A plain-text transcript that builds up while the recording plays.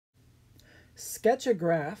Sketch a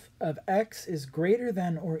graph of x is greater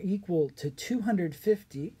than or equal to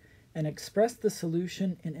 250 and express the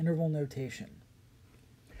solution in interval notation.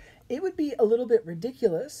 It would be a little bit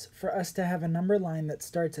ridiculous for us to have a number line that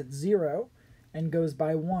starts at 0 and goes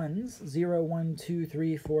by ones, 0, 1, 2,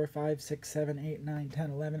 3, 4, 5, 6, 7, 8, 9,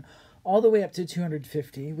 10, 11, all the way up to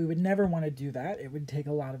 250. We would never want to do that. It would take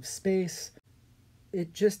a lot of space.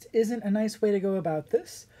 It just isn't a nice way to go about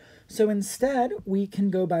this. So instead, we can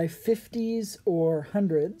go by 50s or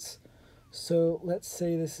hundreds. So let's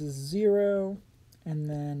say this is 0, and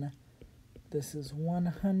then this is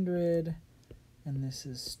 100, and this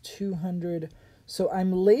is 200. So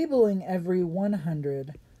I'm labeling every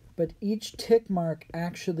 100, but each tick mark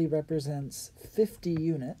actually represents 50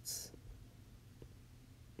 units,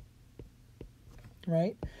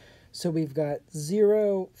 right? So we've got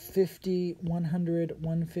 0, 50, 100,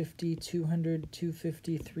 150, 200,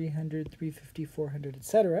 250, 300, 350, 400,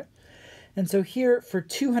 etc. And so here for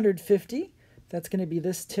 250, that's going to be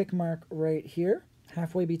this tick mark right here,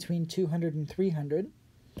 halfway between 200 and 300.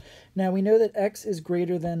 Now we know that x is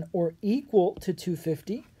greater than or equal to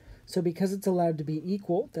 250. So because it's allowed to be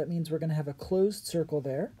equal, that means we're going to have a closed circle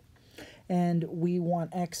there. And we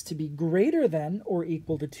want x to be greater than or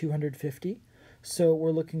equal to 250. So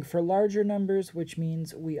we're looking for larger numbers, which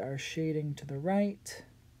means we are shading to the right.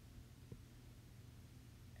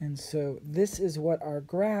 And so this is what our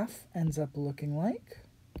graph ends up looking like.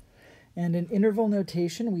 And in interval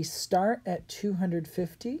notation, we start at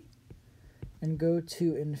 250 and go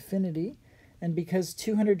to infinity. And because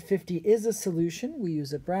 250 is a solution, we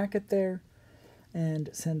use a bracket there. And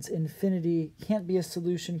since infinity can't be a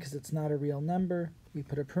solution because it's not a real number, we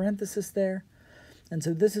put a parenthesis there. And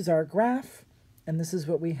so this is our graph. And this is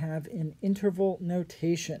what we have in interval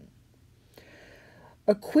notation.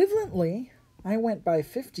 Equivalently, I went by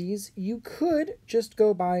 50s. You could just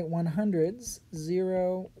go by 100s,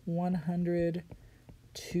 0, 100,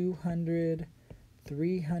 200,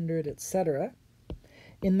 300, etc.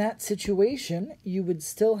 In that situation, you would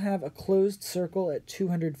still have a closed circle at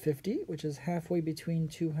 250, which is halfway between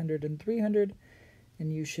 200 and 300,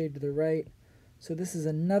 and you shade to the right. So this is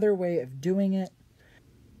another way of doing it.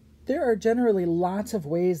 There are generally lots of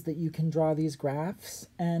ways that you can draw these graphs,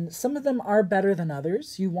 and some of them are better than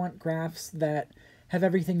others. You want graphs that have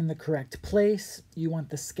everything in the correct place. You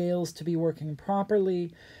want the scales to be working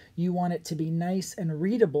properly. You want it to be nice and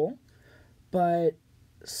readable. But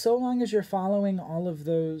so long as you're following all of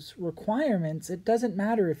those requirements, it doesn't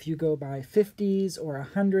matter if you go by 50s or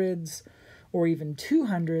 100s or even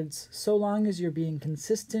 200s, so long as you're being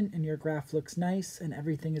consistent and your graph looks nice and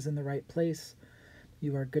everything is in the right place.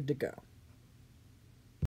 You are good to go.